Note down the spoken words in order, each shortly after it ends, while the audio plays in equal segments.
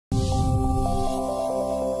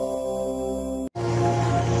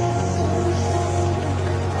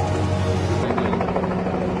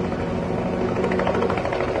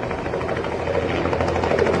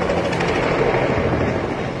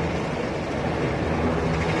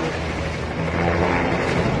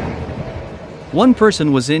One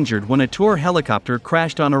person was injured when a tour helicopter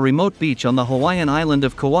crashed on a remote beach on the Hawaiian island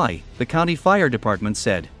of Kauai, the county fire department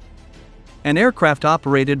said. An aircraft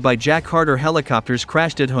operated by Jack Harder helicopters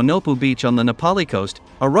crashed at Honopu Beach on the Nepali coast,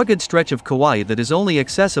 a rugged stretch of Kauai that is only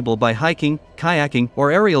accessible by hiking, kayaking,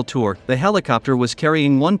 or aerial tour. The helicopter was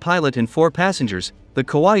carrying one pilot and 4 passengers, the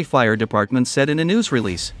Kauai Fire Department said in a news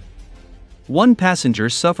release. One passenger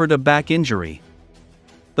suffered a back injury.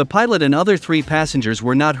 The pilot and other 3 passengers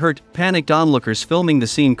were not hurt. Panicked onlookers filming the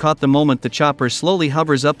scene caught the moment the chopper slowly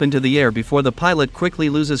hovers up into the air before the pilot quickly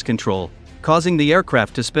loses control, causing the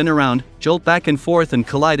aircraft to spin around, jolt back and forth and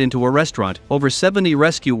collide into a restaurant. Over 70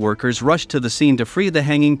 rescue workers rushed to the scene to free the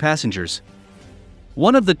hanging passengers.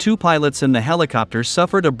 One of the 2 pilots in the helicopter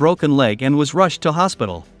suffered a broken leg and was rushed to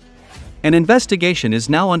hospital. An investigation is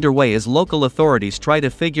now underway as local authorities try to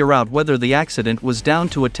figure out whether the accident was down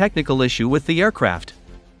to a technical issue with the aircraft.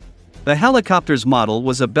 The helicopter's model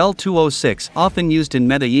was a Bell 206, often used in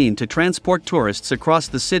Medellin to transport tourists across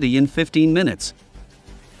the city in 15 minutes.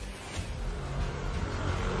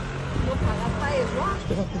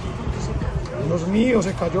 Dios mío,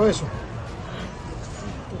 se cayó eso.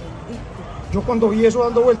 Yo cuando vi eso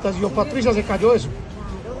dando vueltas, yo, Patricia, se cayó eso.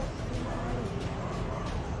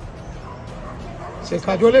 Se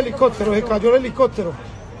cayó el helicóptero, se cayó el helicóptero.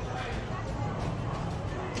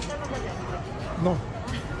 No.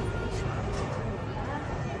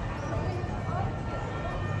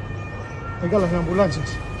 Oiga, las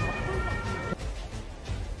ambulancias.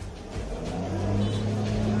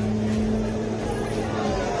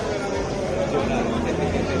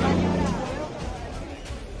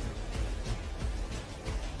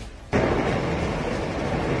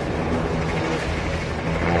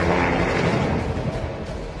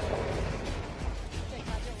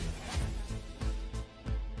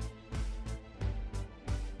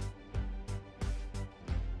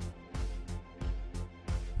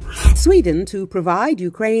 Sweden to provide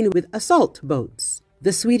Ukraine with assault boats.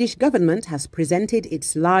 The Swedish government has presented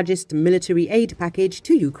its largest military aid package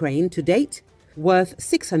to Ukraine to date, worth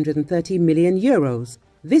 630 million euros.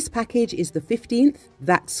 This package is the 15th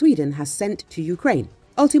that Sweden has sent to Ukraine.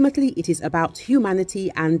 Ultimately, it is about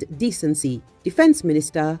humanity and decency, Defense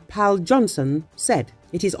Minister Pål Jonson said.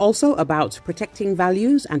 It is also about protecting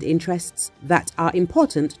values and interests that are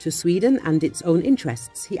important to Sweden and its own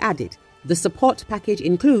interests, he added. The support package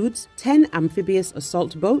includes 10 amphibious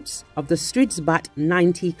assault boats of the Stridsbat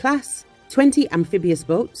 90 class, 20 amphibious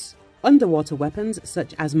boats, underwater weapons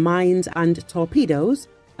such as mines and torpedoes,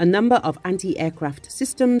 a number of anti-aircraft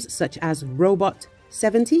systems such as Robot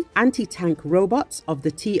 70, anti-tank robots of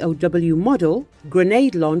the TOW model,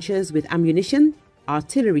 grenade launchers with ammunition,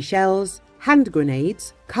 artillery shells, hand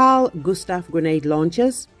grenades, Carl Gustaf grenade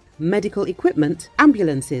launchers, medical equipment,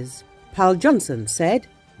 ambulances. Pål Jonson said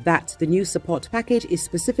that the new support package is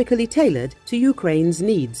specifically tailored to Ukraine's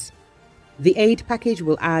needs. The aid package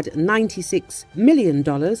will add $96 million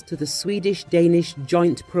to the Swedish-Danish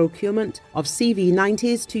joint procurement of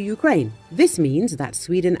CV-90s to Ukraine. This means that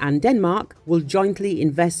Sweden and Denmark will jointly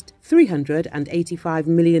invest $385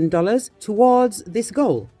 million towards this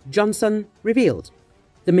goal, Jonson revealed.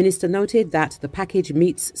 The minister noted that the package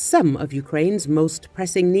meets some of Ukraine's most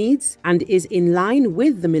pressing needs and is in line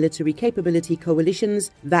with the military capability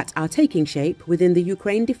coalitions that are taking shape within the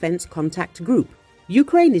Ukraine Defense Contact Group.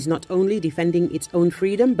 Ukraine is not only defending its own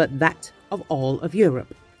freedom but that of all of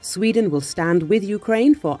Europe. Sweden will stand with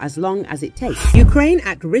Ukraine for as long as it takes. Ukraine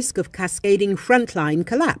at risk of cascading frontline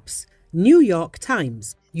collapse. New York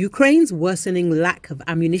Times. Ukraine's worsening lack of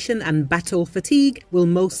ammunition and battle fatigue will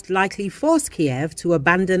most likely force Kiev to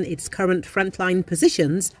abandon its current frontline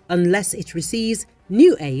positions unless it receives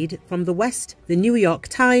new aid from the West, the New York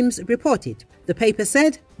Times reported. The paper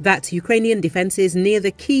said that Ukrainian defenses near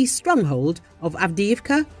the key stronghold of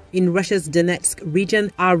Avdiivka in Russia's Donetsk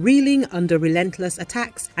region are reeling under relentless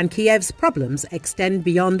attacks, and Kiev's problems extend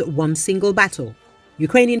beyond one single battle.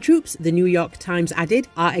 Ukrainian troops, the New York Times added,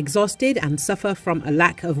 are exhausted and suffer from a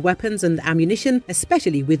lack of weapons and ammunition,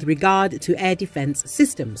 especially with regard to air defense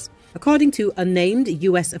systems. According to unnamed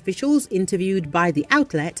US officials interviewed by the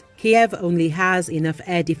outlet, Kiev only has enough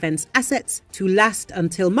air defense assets to last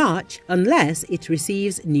until March unless it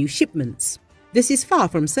receives new shipments. This is far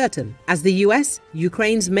from certain, as the US,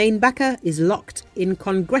 Ukraine's main backer, is locked in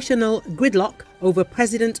congressional gridlock over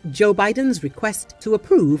President Joe Biden's request to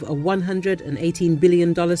approve a $118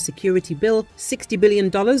 billion security bill, $60 billion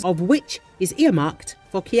of which is earmarked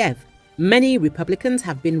for Kiev. Many Republicans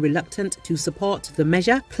have been reluctant to support the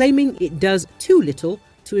measure, claiming it does too little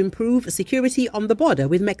to improve security on the border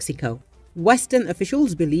with Mexico. Western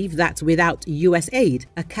officials believe that without US aid,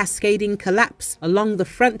 a cascading collapse along the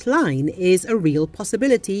front line is a real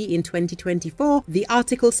possibility in 2024, the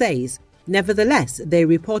article says. Nevertheless, they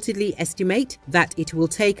reportedly estimate that it will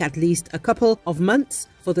take at least a couple of months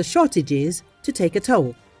for the shortages to take a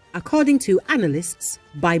toll. According to analysts,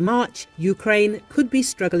 by March, Ukraine could be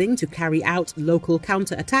struggling to carry out local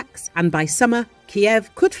counterattacks, and by summer,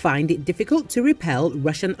 Kiev could find it difficult to repel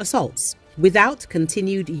Russian assaults. Without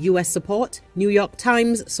continued US support, New York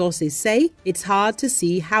Times sources say it's hard to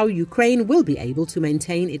see how Ukraine will be able to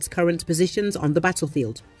maintain its current positions on the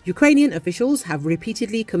battlefield. Ukrainian officials have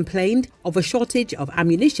repeatedly complained of a shortage of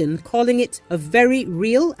ammunition, calling it a very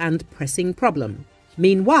real and pressing problem.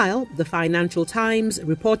 Meanwhile, the Financial Times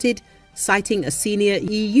reported, citing a senior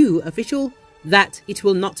EU official, that it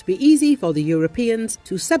will not be easy for the Europeans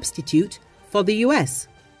to substitute for the US.